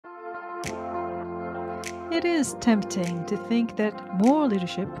It is tempting to think that more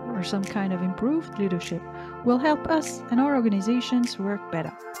leadership or some kind of improved leadership will help us and our organizations work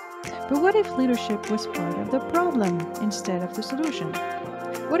better. But what if leadership was part of the problem instead of the solution?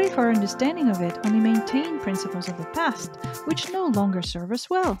 What if our understanding of it only maintained principles of the past, which no longer serve us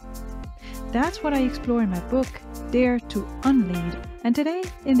well? That's what I explore in my book, Dare to Unlead, and today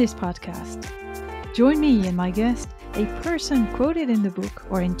in this podcast. Join me and my guest, a person quoted in the book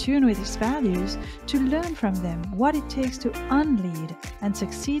or in tune with his values, to learn from them what it takes to unlead and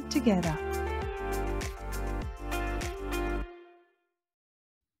succeed together.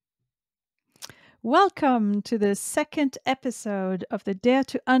 Welcome to the second episode of the Dare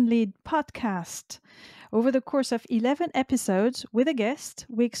to Unlead podcast. Over the course of 11 episodes with a guest,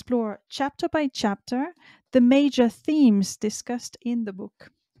 we explore chapter by chapter the major themes discussed in the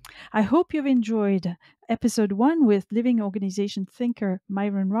book. I hope you've enjoyed episode 1 with living organization thinker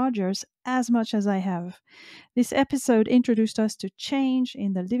Myron Rogers as much as I have. This episode introduced us to change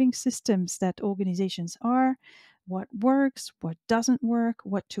in the living systems that organizations are, what works, what doesn't work,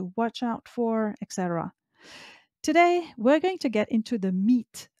 what to watch out for, etc. Today, we're going to get into the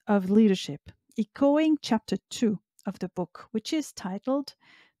meat of leadership, echoing chapter 2 of the book, which is titled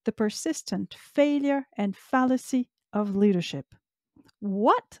The Persistent Failure and Fallacy of Leadership.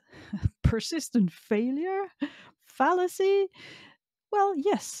 What? Persistent failure? Fallacy? Well,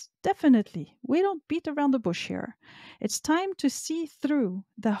 yes, definitely. We don't beat around the bush here. It's time to see through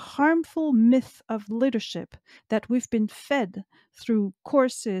the harmful myth of leadership that we've been fed through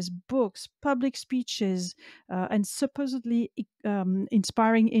courses, books, public speeches, and supposedly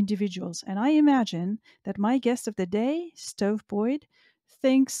inspiring individuals. And I imagine that my guest of the day, Stowe Boyd,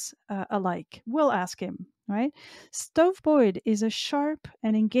 thinks alike. We'll ask him. Right? Stowe Boyd is a sharp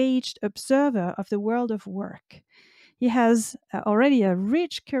and engaged observer of the world of work. He has already a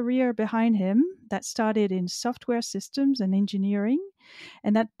rich career behind him that started in software systems and engineering,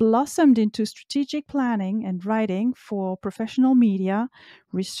 and that blossomed into strategic planning and writing for professional media,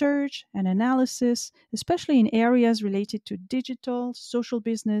 research and analysis, especially in areas related to digital, social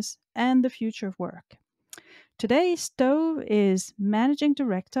business, and the future of work. Today, Stowe is managing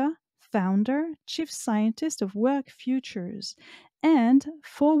director, founder, chief scientist of Work Futures, and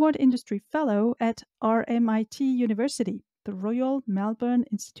Forward Industry Fellow at RMIT University, the Royal Melbourne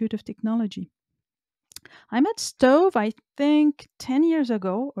Institute of Technology. I met Stowe, I think, 10 years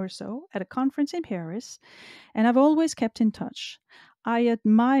ago or so at a conference in Paris, and I've always kept in touch. I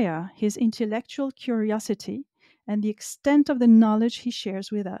admire his intellectual curiosity and the extent of the knowledge he shares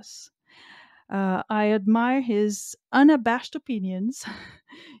with us. I admire his unabashed opinions,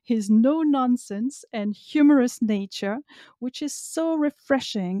 his no-nonsense and humorous nature, which is so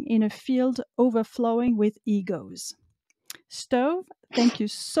refreshing in a field overflowing with egos. Stowe, thank you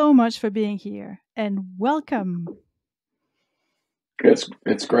so much for being here and welcome.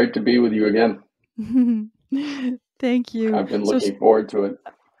 It's great to be with you again. Thank you. I've been looking forward to it.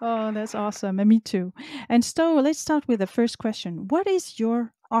 Oh, that's awesome. And me too. And Stowe, let's start with the first question. What is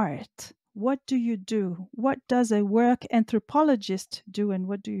your art? What do you do? What does a work anthropologist do, and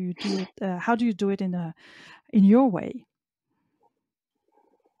what do you do it? How do you do it in your way?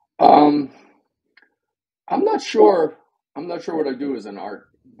 I'm not sure. I'm not sure what I do as an art,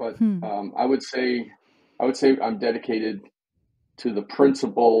 but I would say I'm dedicated to the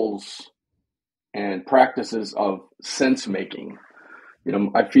principles and practices of sense making. You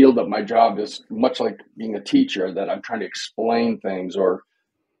know, I feel that my job is much like being a teacher, that I'm trying to explain things or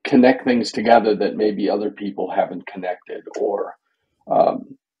connect things together that maybe other people haven't connected, or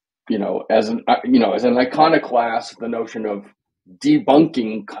as an iconoclast, the notion of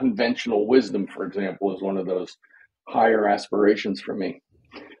debunking conventional wisdom, for example, is one of those higher aspirations for me.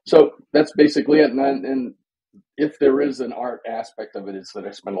 So that's basically it. And if there is an art aspect of it, it's that I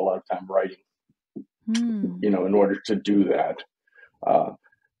spend a lot of time writing, in order to do that.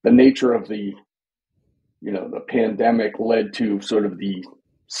 The nature of the pandemic led to sort of the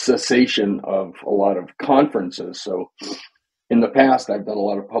cessation of a lot of conferences. So in the past, I've done a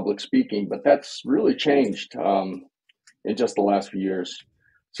lot of public speaking, but that's really changed in just the last few years.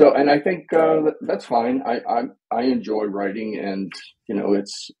 So, and I think that's fine. I enjoy writing, and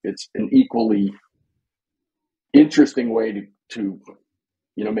it's an equally interesting way to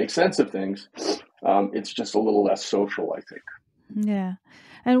make sense of things. It's just a little less social, I think. Yeah.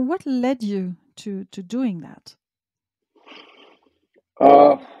 And what led you to doing that?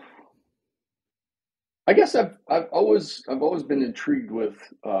 I guess I've always been intrigued with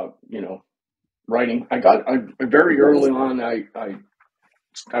writing. I very early on.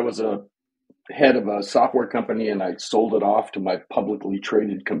 I was a head of a software company, and I sold it off to my publicly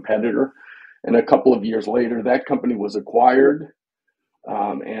traded competitor. And a couple of years later, that company was acquired,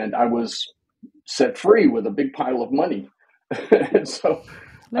 and I was set free with a big pile of money. And so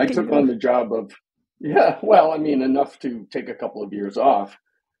I Look at took you. on the job of, yeah, well, I mean, enough to take a couple of years off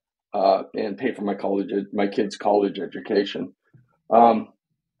and pay for my kids' college education. And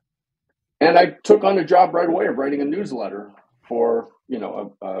I took on a job right away of writing a newsletter for,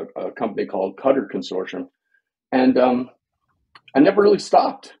 a company called Cutter Consortium. And I never really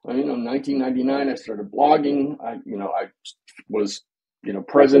stopped. I mean, in 1999, I started blogging. I was,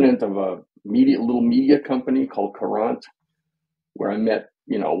 president of a little media company called Courant, where I met,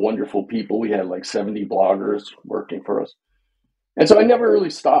 wonderful people. We had like 70 bloggers working for us. And so I never really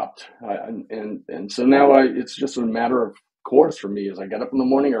stopped. And so now it's just a matter of course for me. As I get up in the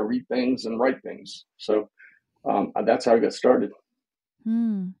morning, I read things and write things. So that's how I got started.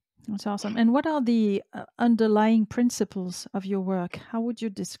 That's awesome. And what are the underlying principles of your work? How would you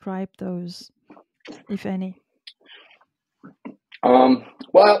describe those, if any?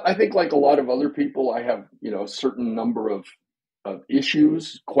 Well, I think like a lot of other people, I have, a certain number of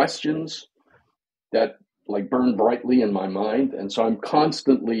issues, questions that like burn brightly in my mind. And so I'm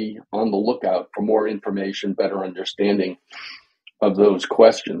constantly on the lookout for more information, better understanding of those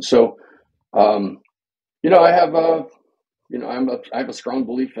questions. So, I have I have a strong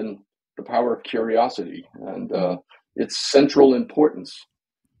belief in the power of curiosity and its central importance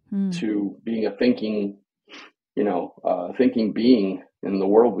to being a thinking being in the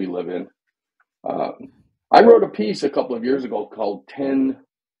world we live in. I wrote a piece a couple of years ago called 10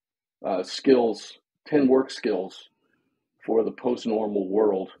 work skills for the post-normal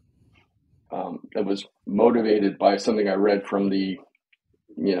world. That was motivated by something I read from the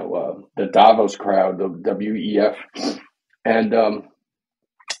Davos crowd, the WEF. And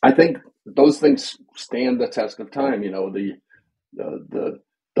I think those things stand the test of time.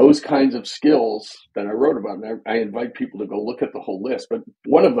 Those kinds of skills that I wrote about. And I invite people to go look at the whole list, but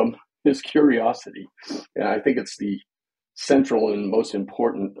one of them is curiosity. And I think it's the central and most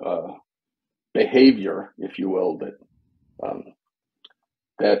important behavior, if you will,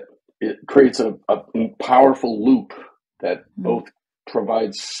 that it creates a powerful loop that both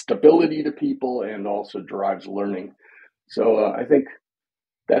provides stability to people and also drives learning. So I think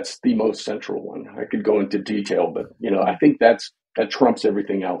that's the most central one. I could go into detail, but I think that trumps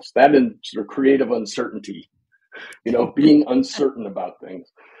everything else. That and sort of creative uncertainty, being uncertain about things.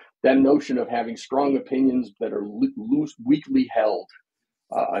 That notion of having strong opinions that are weakly held,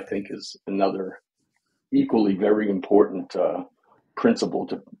 I think, is another equally very important principle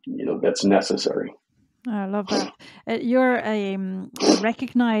that's necessary. I love that. You're a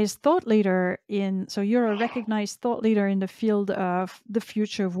recognized thought leader in the field of the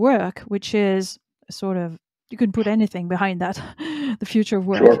future of work, which is sort of, you can put anything behind that, the future of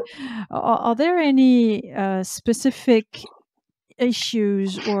work. Sure. Are there any specific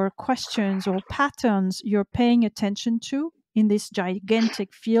issues or questions or patterns you're paying attention to in this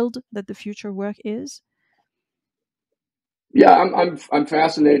gigantic field that the future of work is? Yeah, I'm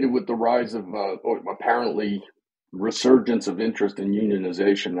fascinated with the rise of apparently resurgence of interest in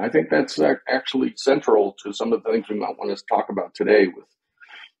unionization. I think that's actually central to some of the things we might want to talk about today with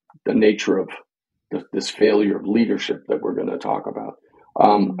the nature of this failure of leadership that we're going to talk about.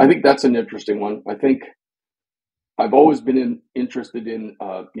 I think that's an interesting one. I think I've always been interested in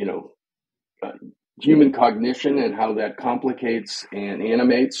human cognition and how that complicates and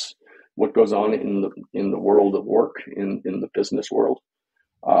animates what goes on in the world of work, in the business world.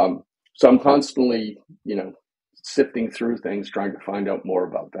 So I'm constantly, sifting through things, trying to find out more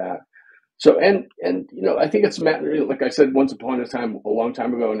about that. So and I think it's like I said once upon a time, a long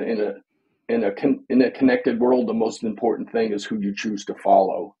time ago, in a connected world, the most important thing is who you choose to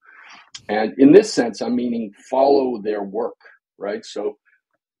follow. And in this sense, I'm meaning follow their work, right? So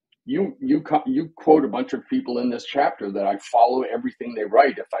you quote a bunch of people in this chapter that I follow everything they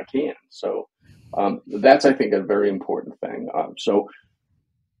write if I can. So that's, I think, a very important thing. So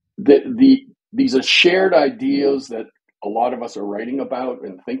these are shared ideas that a lot of us are writing about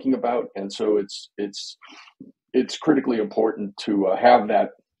and thinking about, and so it's critically important to have that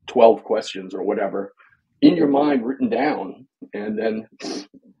 12 questions or whatever in your mind written down, and then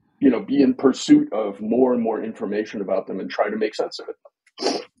be in pursuit of more and more information about them and try to make sense of it.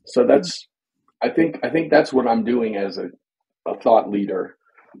 So that's, I think that's what I'm doing as a thought leader.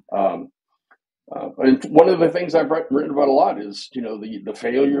 And one of the things I've written about a lot is, the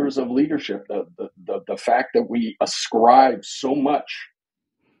failures of leadership, the fact that we ascribe so much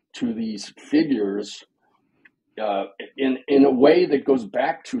to these figures in a way that goes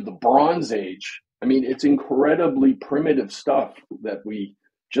back to the Bronze Age. I mean, it's incredibly primitive stuff that we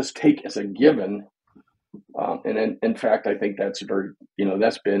just take as a given. And in fact, I think that's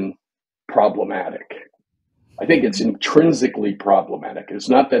that's been problematic. I think it's intrinsically problematic. It's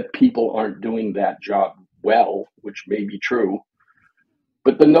not that people aren't doing that job well, which may be true,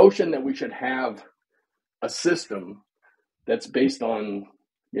 but the notion that we should have a system that's based on,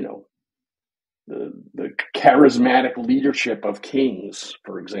 the charismatic leadership of kings,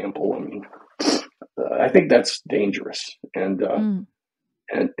 for example. I mean, I think that's dangerous, and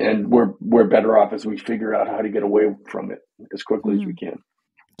we're better off as we figure out how to get away from it as quickly as we can.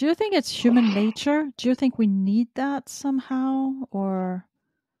 Do you think it's human nature? Do you think we need that somehow, or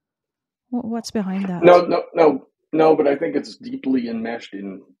what's behind that? No. But I think it's deeply enmeshed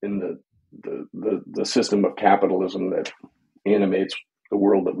in the system of capitalism that animates the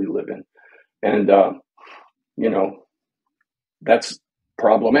world that we live in, and that's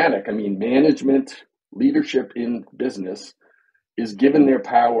problematic. I mean, management, leadership in business is given their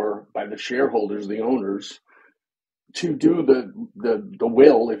power by the shareholders, the owners, to do the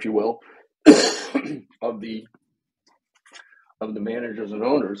will, if you will, of the managers and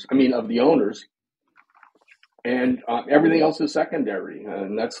owners. I mean, of the owners, and everything else is secondary.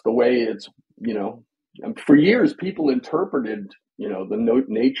 And that's the way it's. For years, people interpreted the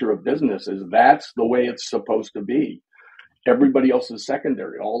nature of business as that's the way it's supposed to be. Everybody else is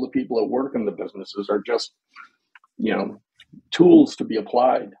secondary. All the people that work in the businesses are just tools to be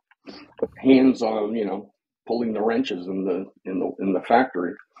applied, hands on pulling the wrenches in the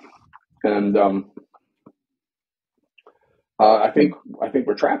factory. And I think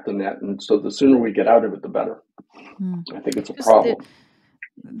we're trapped in that, and so the sooner we get out of it, the better. I think it's a problem.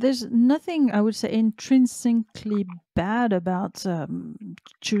 There's nothing, I would say, intrinsically bad about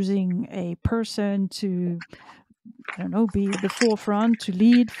choosing a person to, I don't know, be the forefront, to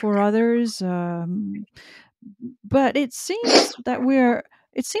lead for others. But it seems that we're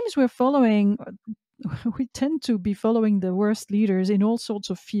following. We tend to be following the worst leaders in all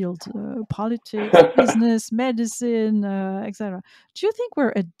sorts of fields: politics, business, medicine, etc. Do you think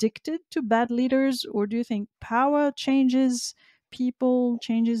we're addicted to bad leaders, or do you think power changes people,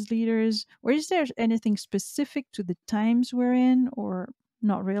 changes leaders, or is there anything specific to the times we're in, or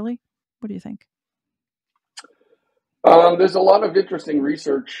not really? What do you think? There's a lot of interesting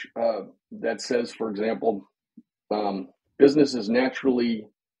research that says, for example, businesses naturally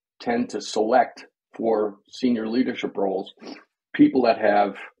tend to select for senior leadership roles people that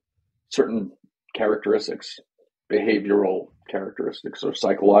have certain characteristics, behavioral characteristics or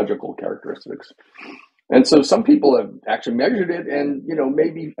psychological characteristics. And so some people have actually measured it, and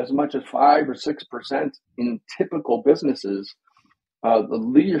maybe as much as 5 or 6% in typical businesses, the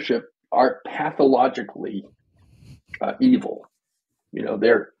leadership are pathologically evil.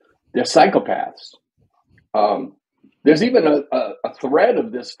 They're psychopaths. There's even a thread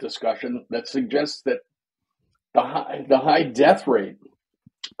of this discussion that suggests that the high death rate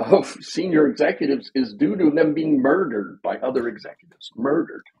of senior executives is due to them being murdered by other executives.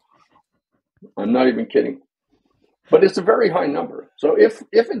 Murdered. I'm not even kidding. But it's a very high number. So if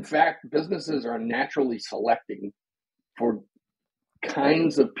in fact businesses are naturally selecting for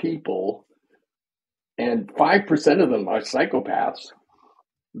kinds of people, and 5% of them are psychopaths,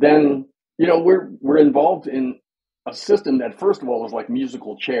 then we're involved in a system that, first of all, is like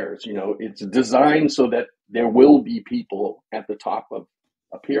musical chairs. It's designed so that there will be people at the top of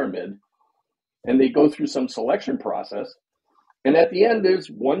a pyramid, and they go through some selection process, and at the end there's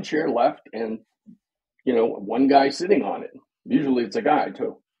one chair left and one guy sitting on it. Usually it's a guy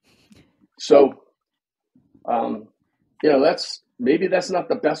too. So that's not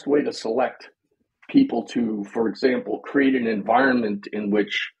the best way to select people to, for example, create an environment in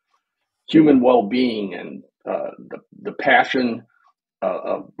which human well-being and the passion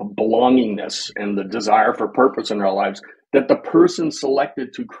of belongingness and the desire for purpose in our lives, that the person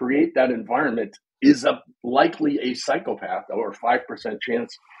selected to create that environment is likely a psychopath, or 5%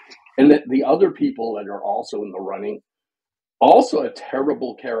 chance, and that the other people that are also in the running also have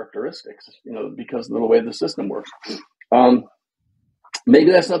terrible characteristics, because of the way the system works.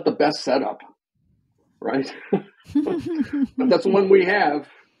 Maybe that's not the best setup, right? But that's one we have.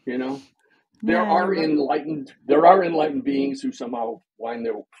 There are enlightened beings who somehow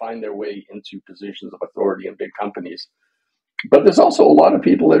find their way into positions of authority in big companies. But there's also a lot of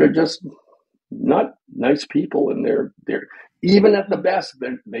people that are just not nice people, and they're even at the best,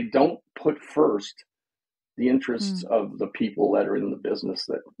 they don't put first the interests of the people that are in the business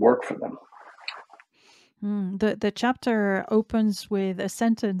that work for them. The chapter opens with a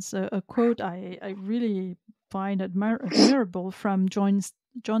sentence, a quote I really find admirable from John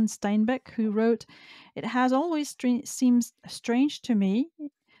Steinbeck, who wrote, "It has always seemed strange to me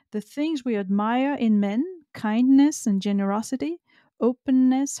The things we admire in men, kindness and generosity,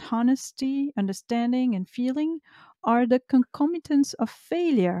 openness, honesty, understanding, and feeling, are the concomitants of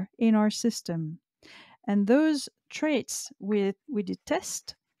failure in our system. And those traits we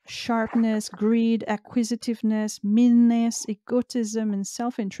detest, sharpness, greed, acquisitiveness, meanness, egotism, and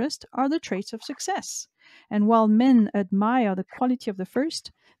self interest, are the traits of success. And while men admire the quality of the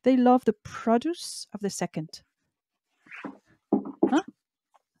first, they love the produce of the second. Huh?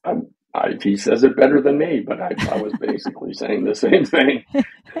 He says it better than me, but I was basically saying the same thing.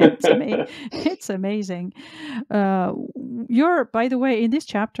 It's amazing. By the way, in this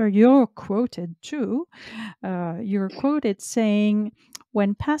chapter, you're quoted too. You're quoted saying,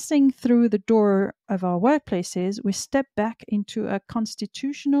 when passing through the door of our workplaces, we step back into a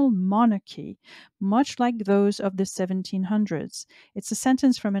constitutional monarchy, much like those of the 1700s. It's a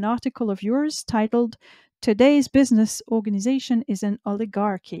sentence from an article of yours titled, "Today's business organization is an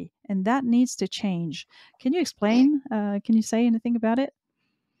oligarchy, and that needs to change." Can you explain? Can you say anything about it?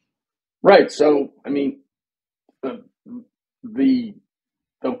 Right. So, I mean, the the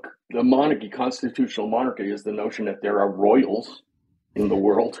the monarchy, constitutional monarchy, is the notion that there are royals in the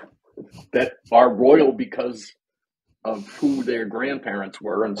world that are royal because of who their grandparents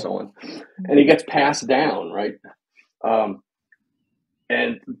were and so on, and it gets passed down, right?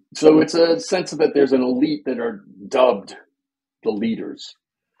 And so it's a sense that there's an elite that are dubbed the leaders.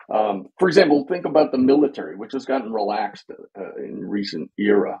 For example, think about the military, which has gotten relaxed in the recent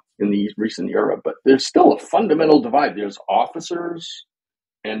era, but there's still a fundamental divide. There's officers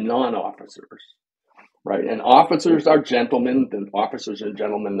and non-officers, right? And officers are gentlemen, the officers and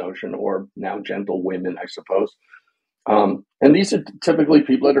gentlemen notion, or now gentlewomen, I suppose. And these are typically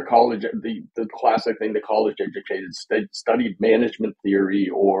people that are college, the classic thing, the college educated, studied management theory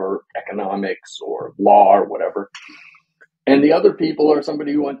or economics or law or whatever. And the other people are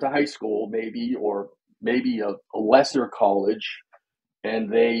somebody who went to high school, maybe, or maybe a lesser college,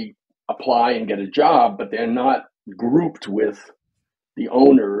 and they apply and get a job, but they're not grouped with the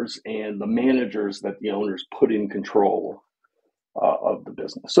owners and the managers that the owners put in control of the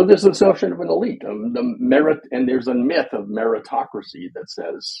business. So there's this notion of an elite, and there's a myth of meritocracy that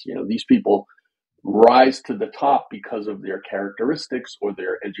says, these people rise to the top because of their characteristics or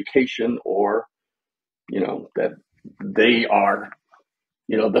their education, or, that they are,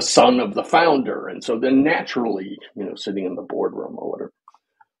 the son of the founder. And so they're naturally, sitting in the boardroom or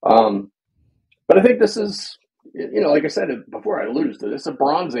whatever. But I think this is, like I said before, I alluded to this, a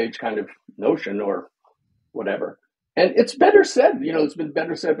Bronze Age kind of notion or whatever. And it's better said, it's been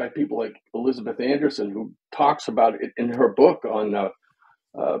better said by people like Elizabeth Anderson, who talks about it in her book on,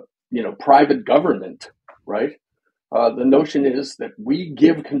 private government, right? The notion is that we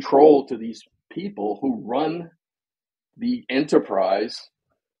give control to these people who run the enterprise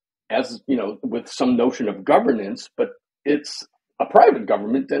as, with some notion of governance, but it's a private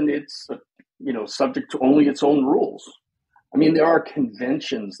government and it's, subject to only its own rules. I mean, there are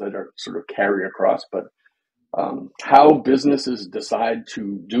conventions that are sort of carried across, but how businesses decide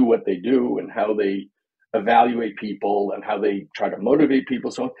to do what they do and how they evaluate people and how they try to motivate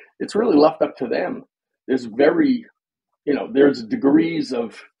people, so it's really left up to them. There's there's degrees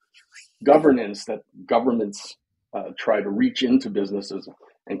of governance that governments try to reach into businesses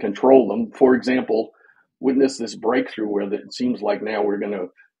and control them. For example, witness this breakthrough where it seems like now we're going to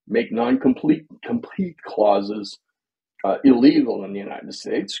make complete clauses illegal in the United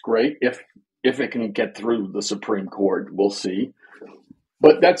States. Great. If it can get through the Supreme Court, we'll see.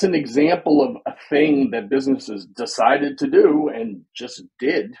 But that's an example of a thing that businesses decided to do and just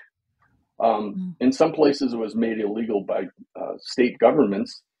did. In some places, it was made illegal by state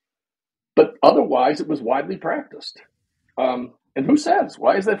governments, but otherwise, it was widely practiced. And who says?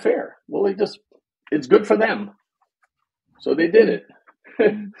 Why is that fair? Well, it's good for them. So they did it.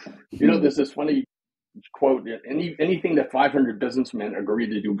 There's this funny quote, anything that 500 businessmen agree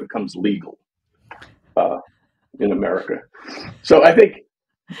to do becomes legal in America. So I think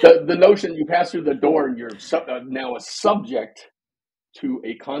the notion you pass through the door and you're now a subject to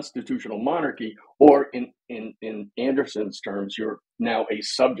a constitutional monarchy, or in Anderson's terms, you're now a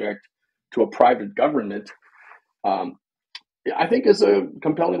subject to a private government, I think is a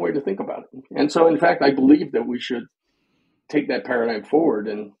compelling way to think about it. And so, in fact, I believe that we should take that paradigm forward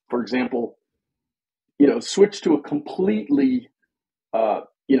and, for example, switch to a completely,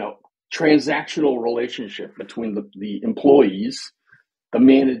 transactional relationship between the employees, the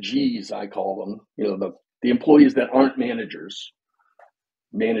managees, I call them, the employees that aren't managers,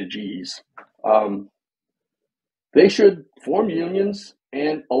 managees. They should form unions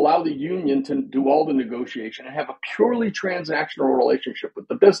and allow the union to do all the negotiation and have a purely transactional relationship with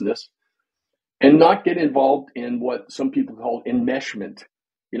the business and not get involved in what some people call enmeshment.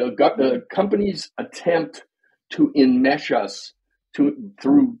 The companies attempt to enmesh us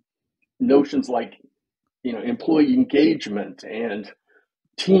through notions like, employee engagement and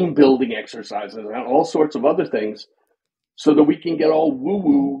team building exercises and all sorts of other things, so that we can get all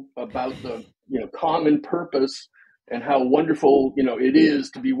woo-woo about the common purpose and how wonderful it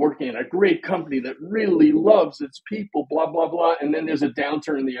is to be working in a great company that really loves its people, blah blah blah. And then there's a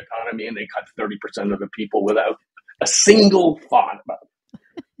downturn in the economy, and they cut 30% of the people without a single thought about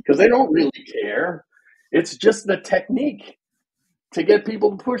it, because they don't really care. It's just the technique to get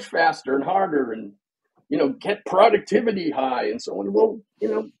people to push faster and harder and get productivity high and so on. Well,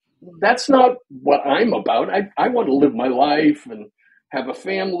 that's not what I'm about. I want to live my life and have a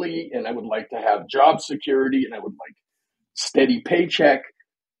family, and I would like to have job security, and I would like steady paycheck,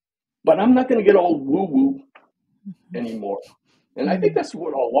 but I'm not going to get all woo-woo anymore. And I think that's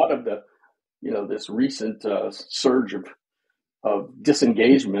what a lot of the, this recent surge of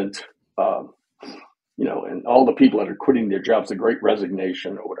disengagement, and all the people that are quitting their jobs, the great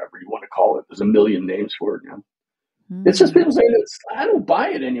resignation or whatever you want to call it. There's a million names for it now. It's just people saying, I don't buy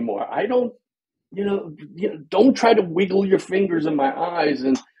it anymore. I don't, don't try to wiggle your fingers in my eyes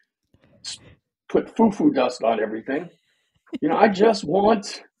and put foo-foo dust on everything. I just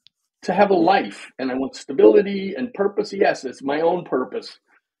want to have a life, and I want stability and purpose. Yes, it's my own purpose.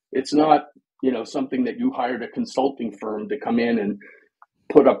 It's not, something that you hired a consulting firm to come in and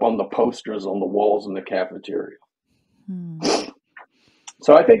put up on the posters on the walls in the cafeteria.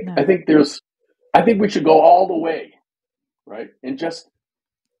 So I think we should go all the way, right? And just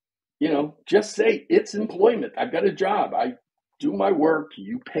say it's employment. I've got a job. I do my work.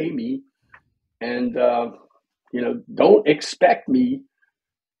 You pay me, and don't expect me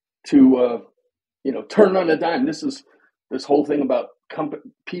to turn on a dime. This whole thing about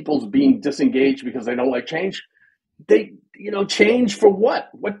people's being disengaged because they don't like change. They change for what?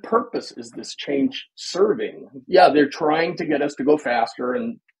 What purpose is this change serving? Yeah, they're trying to get us to go faster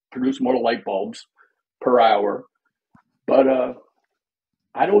and produce more light bulbs per hour, but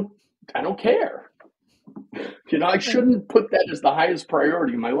I don't care. I shouldn't put that as the highest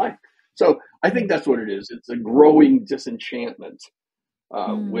priority in my life. So I think that's what it is. It's a growing disenchantment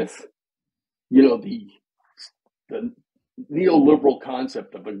with the neoliberal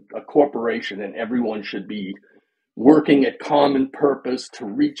concept of a corporation, and everyone should be working at common purpose to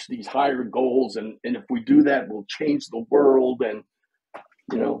reach these higher goals, and if we do that, we'll change the world. And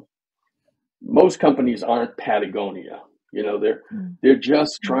most companies aren't Patagonia. They're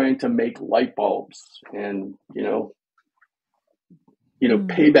just trying to make light bulbs and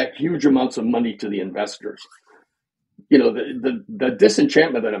pay back huge amounts of money to the investors. The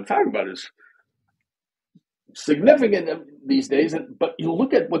disenchantment that I'm talking about is significant these days. But you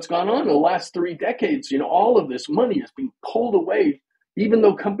look at what's gone on in the last 3 decades. All of this money is being pulled away, even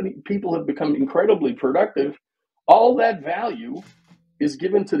though people have become incredibly productive. All that value is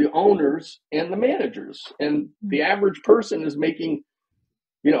given to the owners and the managers, and the average person is making,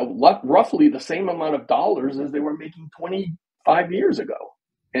 roughly the same amount of dollars as they were making 25 years ago,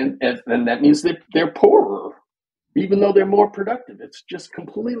 and that means that they're poorer, even though they're more productive. It's just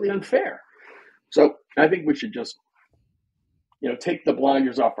completely unfair. So I think we should just, take the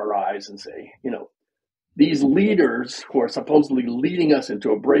blinders off our eyes and say, these leaders who are supposedly leading us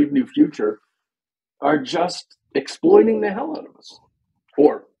into a brave new future are just exploiting the hell out of us,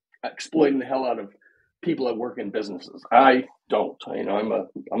 or exploiting the hell out of people that work in businesses. I don't.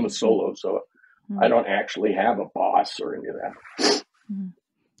 I'm a solo, so I don't actually have a boss or any of that.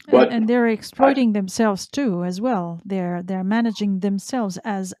 But and they're exploiting themselves too, as well. They're managing themselves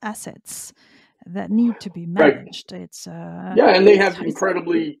as assets that need to be managed. Right. It's and they have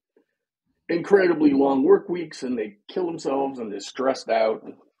incredibly long work weeks, and they kill themselves, and they're stressed out.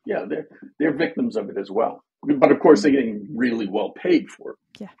 And they're victims of it as well. But of course, they're getting really well paid for it.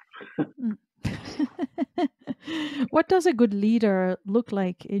 Yeah. What does a good leader look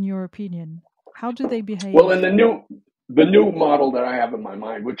like, in your opinion? How do they behave? Well, in the new model that I have in my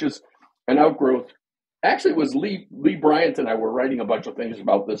mind, which is an outgrowth, actually, it was Lee Bryant and I were writing a bunch of things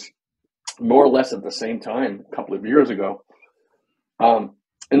about this more or less at the same time a couple of years ago. And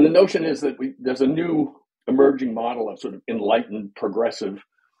the notion is that there's a new emerging model of sort of enlightened, progressive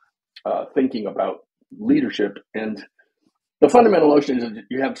thinking about leadership. And the fundamental notion is that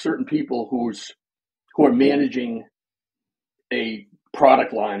you have certain people who are managing a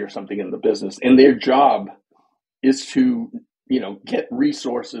product line or something in the business, and their job is to, get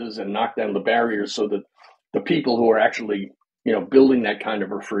resources and knock down the barriers so that the people who are actually building that kind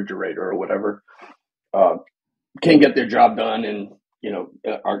of refrigerator or whatever, can get their job done and,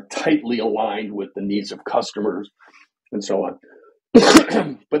 are tightly aligned with the needs of customers and so on.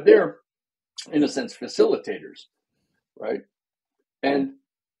 But they're, in a sense, facilitators, right? And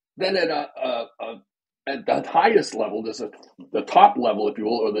then at the highest level, there's the top level, if you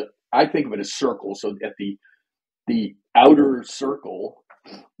will, or I think of it as circle. So at the outer circle,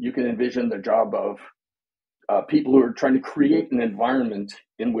 you can envision the job of people who are trying to create an environment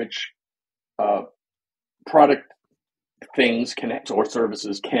in which product things or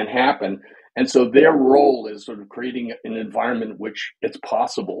services can happen. And so their role is sort of creating an environment in which it's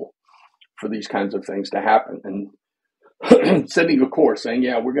possible for these kinds of things to happen. And setting a course, saying,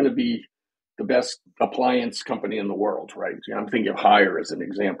 yeah, we're going to be the best appliance company in the world, right? I'm thinking of Haier as an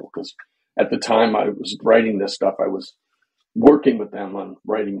example, because at the time I was writing this stuff, I was working with them on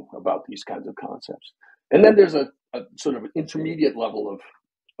writing about these kinds of concepts. And then there's a sort of intermediate level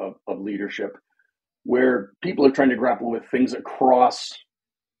of leadership where people are trying to grapple with things across.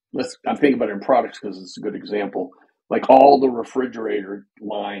 I'm thinking about it in products because it's a good example. Like all the refrigerator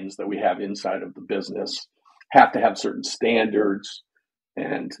lines that we have inside of the business have to have certain standards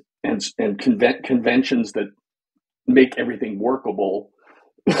and conventions that make everything workable.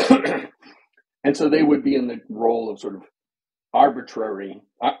 And so they would be in the role of sort of arbitrating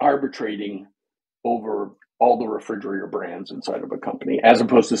over all the refrigerator brands inside of a company, as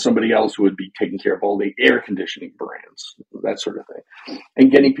opposed to somebody else who would be taking care of all the air conditioning brands, that sort of thing,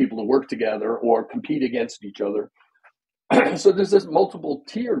 and getting people to work together or compete against each other. So there's this multiple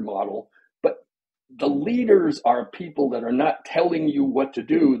tiered model, but the leaders are people that are not telling you what to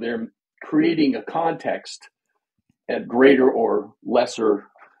do. They're creating a context at greater or lesser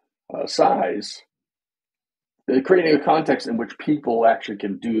size. They're creating a context in which people actually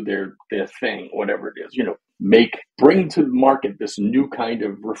can do their thing, whatever it is, bring to market this new kind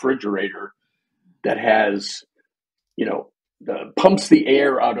of refrigerator that has, pumps the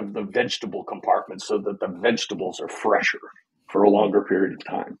air out of the vegetable compartment so that the vegetables are fresher for a longer period of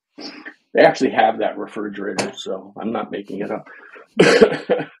time. They actually have that refrigerator, so I'm not making it up.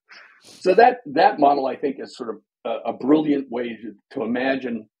 So that model, I think, is sort of a brilliant way to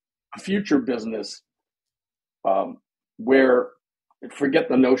imagine a future business where, forget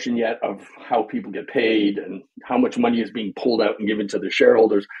the notion yet of how people get paid and how much money is being pulled out and given to the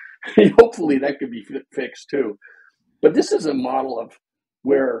shareholders. Hopefully that could be fixed too. But this is a model of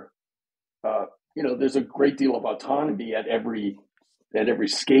where, there's a great deal of autonomy at every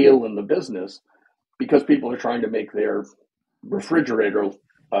scale in the business, because people are trying to make their refrigerator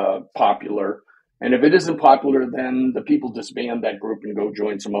popular. And if it isn't popular, then the people disband that group and go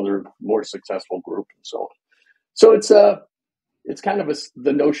join some other more successful group and so on. So it's kind of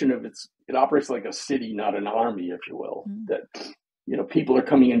the notion of it operates like a city, not an army, if you will, that, people are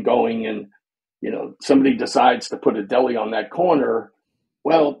coming and going, and, somebody decides to put a deli on that corner.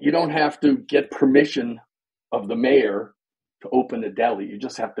 Well, you don't have to get permission of the mayor to open a deli. You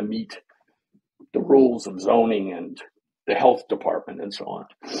just have to meet the rules of zoning and the health department and so on.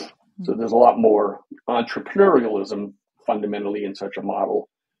 So there's a lot more entrepreneurialism fundamentally in such a model,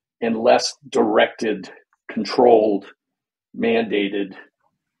 and less directed, controlled, mandated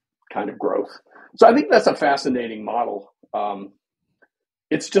kind of growth. So I think that's a fascinating model.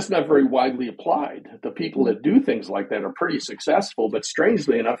 It's just not very widely applied. The people that do things like that are pretty successful, but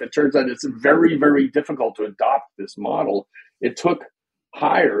strangely enough, it turns out it's very, very difficult to adopt this model. It took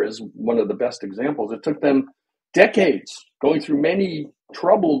Haier as one of the best examples. It took them decades, going through many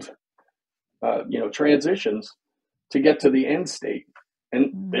troubled, transitions to get to the end state.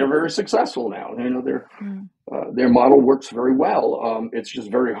 And they're very successful now. Their model works very well. It's just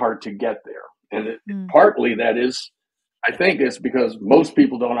very hard to get there. And partly that is, I think, it's because most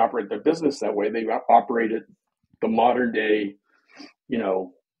people don't operate their business that way. They operate it the modern day,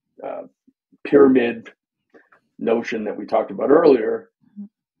 pyramid notion that we talked about earlier.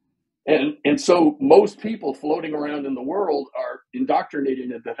 And so most people floating around in the world are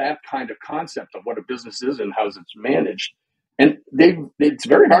indoctrinated into that kind of concept of what a business is and how it's managed. And it's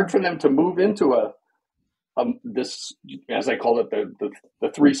very hard for them to move into this, as I call it, the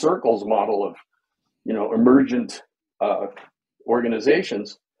three circles model of, emergent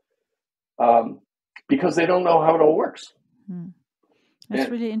organizations, because they don't know how it all works.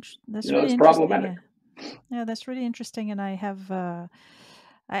 That's really interesting. It's problematic. Yeah, that's really interesting. And I have, I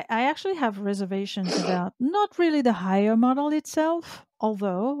actually have reservations about not really the Haier model itself,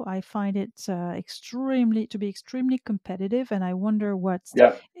 although I find it extremely competitive, and I wonder what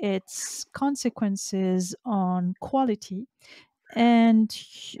its consequences on quality and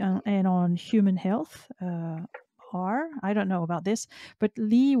on human health are. I don't know about this, but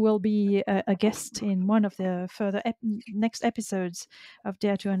Lee will be a guest in one of the further next episodes of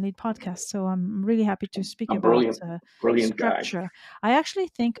Dare to Unlead podcast. So I'm really happy to speak A about brilliant guy. structure. I actually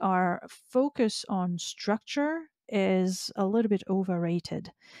think our focus on structure is a little bit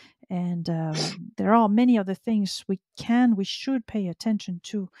overrated. And there are many other things we should pay attention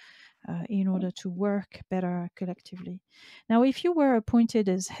to in order to work better collectively. Now, if you were appointed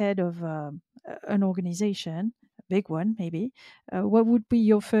as head of an organization, a big one maybe, what would be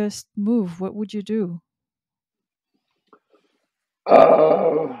your first move? What would you do?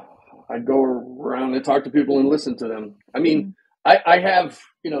 I'd go around and talk to people and listen to them. I mean, I have,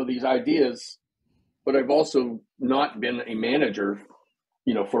 these ideas, but I've also not been a manager,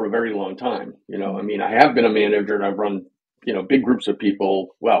 for a very long time. I mean, I have been a manager and I've run, big groups of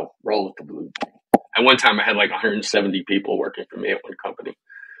people. Well, relatively. At one time I had like 170 people working for me at one company,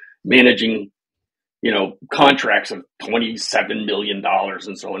 managing, contracts of $27 million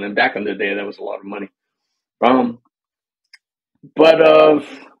and so on. And back in the day, that was a lot of money. But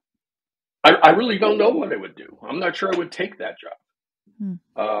I really don't know what I would do. I'm not sure I would take that job.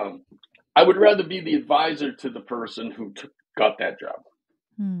 I would rather be the advisor to the person who got that job.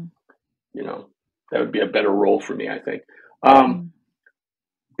 That would be a better role for me, I think.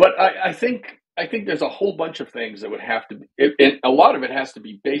 But I think there's a whole bunch of things that would have to be, and a lot of it has to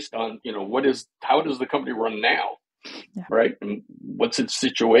be based on, how does the company run now, right? And what's its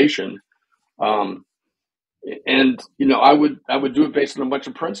situation? And, I would do it based on a bunch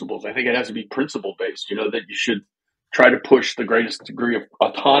of principles. I think it has to be principle based, that you should try to push the greatest degree of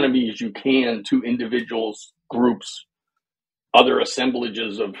autonomy as you can to individuals, groups, other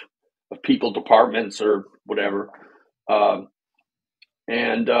assemblages of people, departments, or whatever. And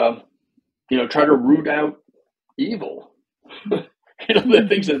try to root out evil. The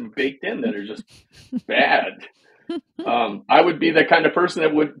things that are baked in that are just bad. I would be the kind of person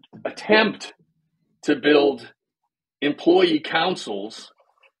that would attempt to build employee councils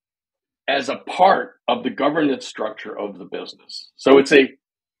as a part of the governance structure of the business. So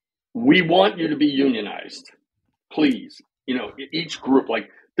we want you to be unionized, please. Each group, like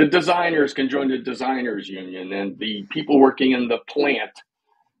the designers can join the designers union, and the people working in the plant,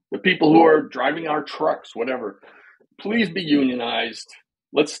 the people who are driving our trucks, whatever, please be unionized.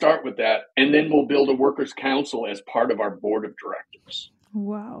 Let's start with that. And then we'll build a workers' council as part of our board of directors.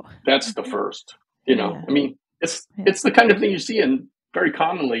 Wow. That's the first. I mean, it's the kind of thing you see very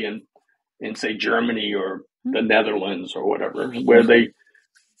commonly in say Germany or the Netherlands or whatever, where they,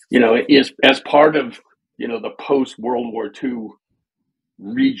 is as part of, the post World War II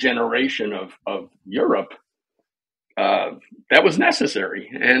regeneration of Europe, that was necessary,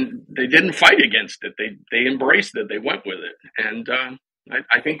 and they didn't fight against it. They embraced it. They went with it. And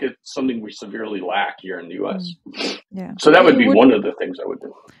I think it's something we severely lack here in the U.S. So that would be one of the things I would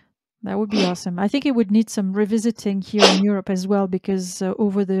do. That would be awesome. I think it would need some revisiting here in Europe as well, because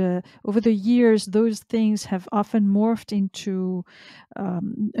over the years, those things have often morphed into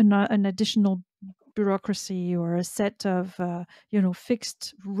an additional bureaucracy or a set of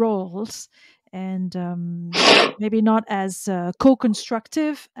fixed roles, and maybe not as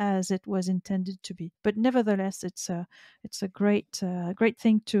co-constructive as it was intended to be. But nevertheless, it's a great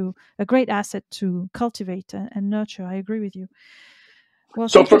thing a great asset to cultivate and nurture. I agree with you. Well,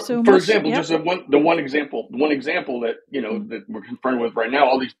 so for much. Example, just one example that that we're confronted with right now,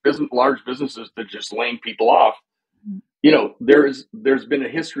 all these large businesses that are just laying people off. There's been a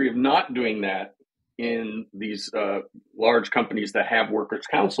history of not doing that in these large companies that have workers'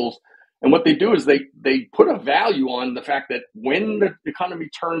 councils. And what they do is they put a value on the fact that when the economy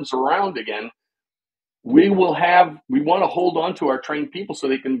turns around again, we want to hold on to our trained people so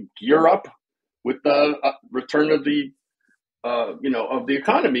they can gear up with the return of the of the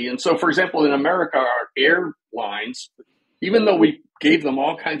economy. And so, for example, in America, our airlines, even though we gave them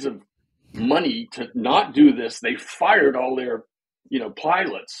all kinds of money to not do this, they fired all their,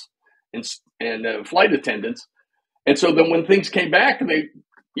 pilots and flight attendants. And so then when things came back,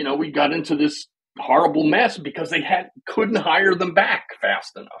 we got into this horrible mess because they couldn't hire them back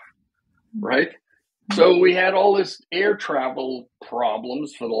fast enough, right? So we had all this air travel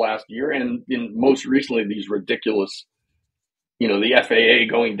problems for the last year, and most recently these ridiculous, the FAA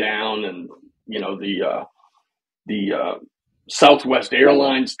going down, and the Southwest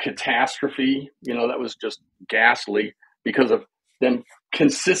Airlines catastrophe. That was just ghastly because of them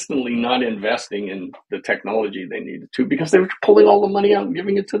consistently not investing in the technology they needed to, because they were pulling all the money out and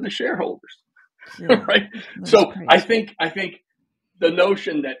giving it to the shareholders. Right. So crazy. I think the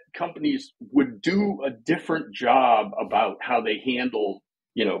notion that companies would do a different job about how they handle,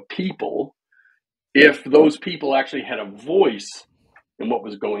 people if those people actually had a voice in what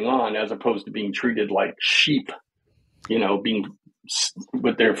was going on, as opposed to being treated like sheep, being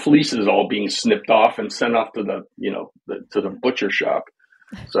with their fleeces all being snipped off and sent off to the butcher shop.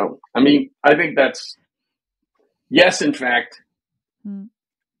 So, I think that's, yes, in fact,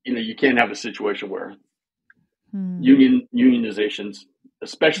 you can't have a situation where unionizations,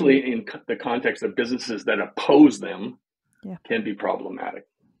 especially in the context of businesses that oppose them, can be problematic.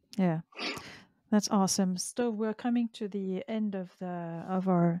 Yeah. That's awesome. So we're coming to the end of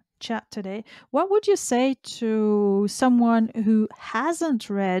our chat today. What would you say to someone who hasn't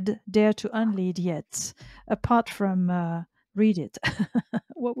read Dare to Unlead yet, apart from read it?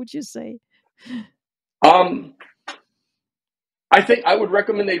 What would you say? I think I would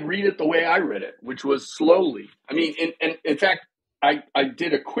recommend they read it the way I read it, which was slowly. In fact, I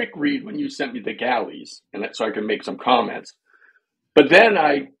did a quick read when you sent me the galleys, and so I could make some comments. But then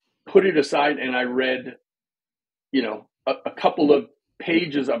I put it aside and I read, a couple of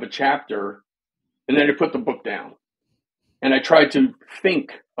pages of a chapter, and then I put the book down. And I tried to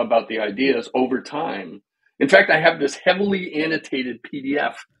think about the ideas over time. In fact, I have this heavily annotated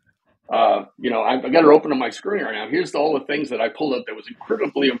PDF. I've got it open on my screen right now. Here's all the things that I pulled up that was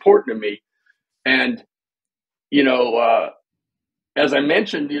incredibly important to me. And, as I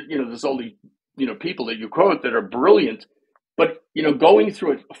mentioned, there's all these, people that you quote that are brilliant. But, going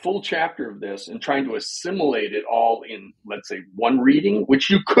through a full chapter of this and trying to assimilate it all in, let's say, one reading, which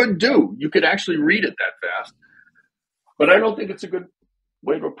you could do. You could actually read it that fast. But I don't think it's a good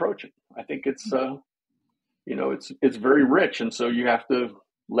way to approach it. I think it's, it's very rich. And so you have to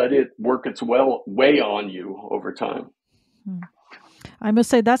let it work its way on you over time. I must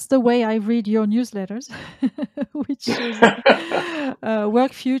say that's the way I read your newsletters, which is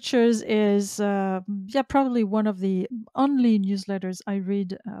Work Futures is probably one of the only newsletters I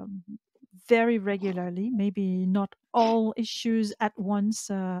read very regularly. Maybe not all issues at once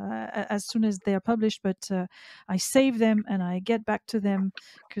as soon as they're published, but I save them and I get back to them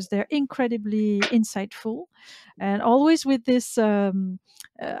because they're incredibly insightful, and always with this.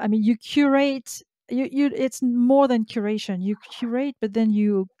 You curate. It's more than curation. You curate, but then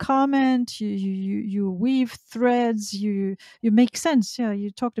you comment, you weave threads, you make sense. Yeah, you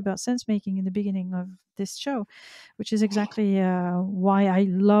talked about sense making in the beginning of this show, which is exactly why I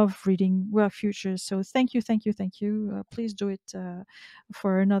love reading Work Futures. So thank you. Please do it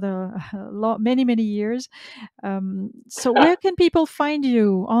for another many years. So where can people find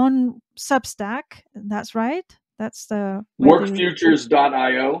you? On Substack? That's right. That's the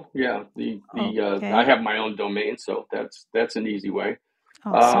workfutures.io. Yeah, okay. I have my own domain, so that's an easy way.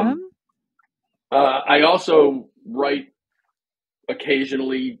 Awesome. I also write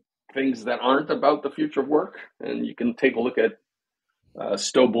occasionally things that aren't about the future of work, and you can take a look at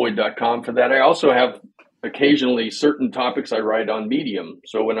stoweboyd.com for that. I also have occasionally certain topics I write on Medium.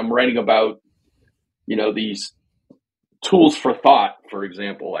 So when I'm writing about, these tools for thought, for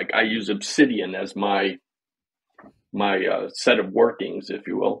example, like I use Obsidian as my set of workings, if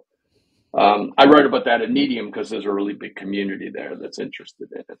you will. I write about that at Medium because there's a really big community there that's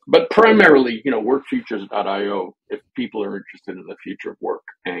interested in it. But primarily, workfutures.io, if people are interested in the future of work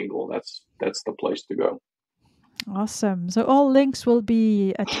angle, that's the place to go. Awesome. So all links will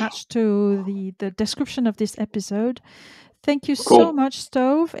be attached to the description of this episode. Thank you so much,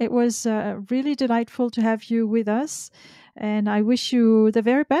 Stowe. It was really delightful to have you with us. And I wish you the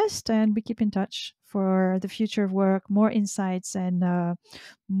very best, and we keep in touch for the future of work, more insights and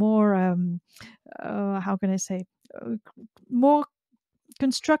more, more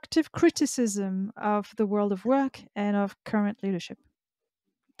constructive criticism of the world of work and of current leadership.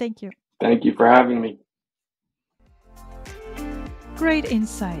 Thank you. Thank you for having me. Great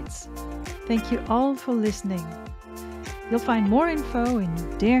insights. Thank you all for listening. You'll find more info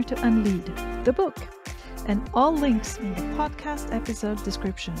in Dare to Unlead, the book, and all links in the podcast episode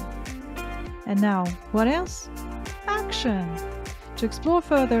description. And now, what else? Action! To explore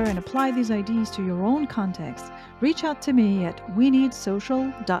further and apply these ideas to your own context, reach out to me at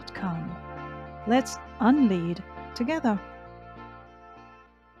weneedsocial.com. Let's unlead together.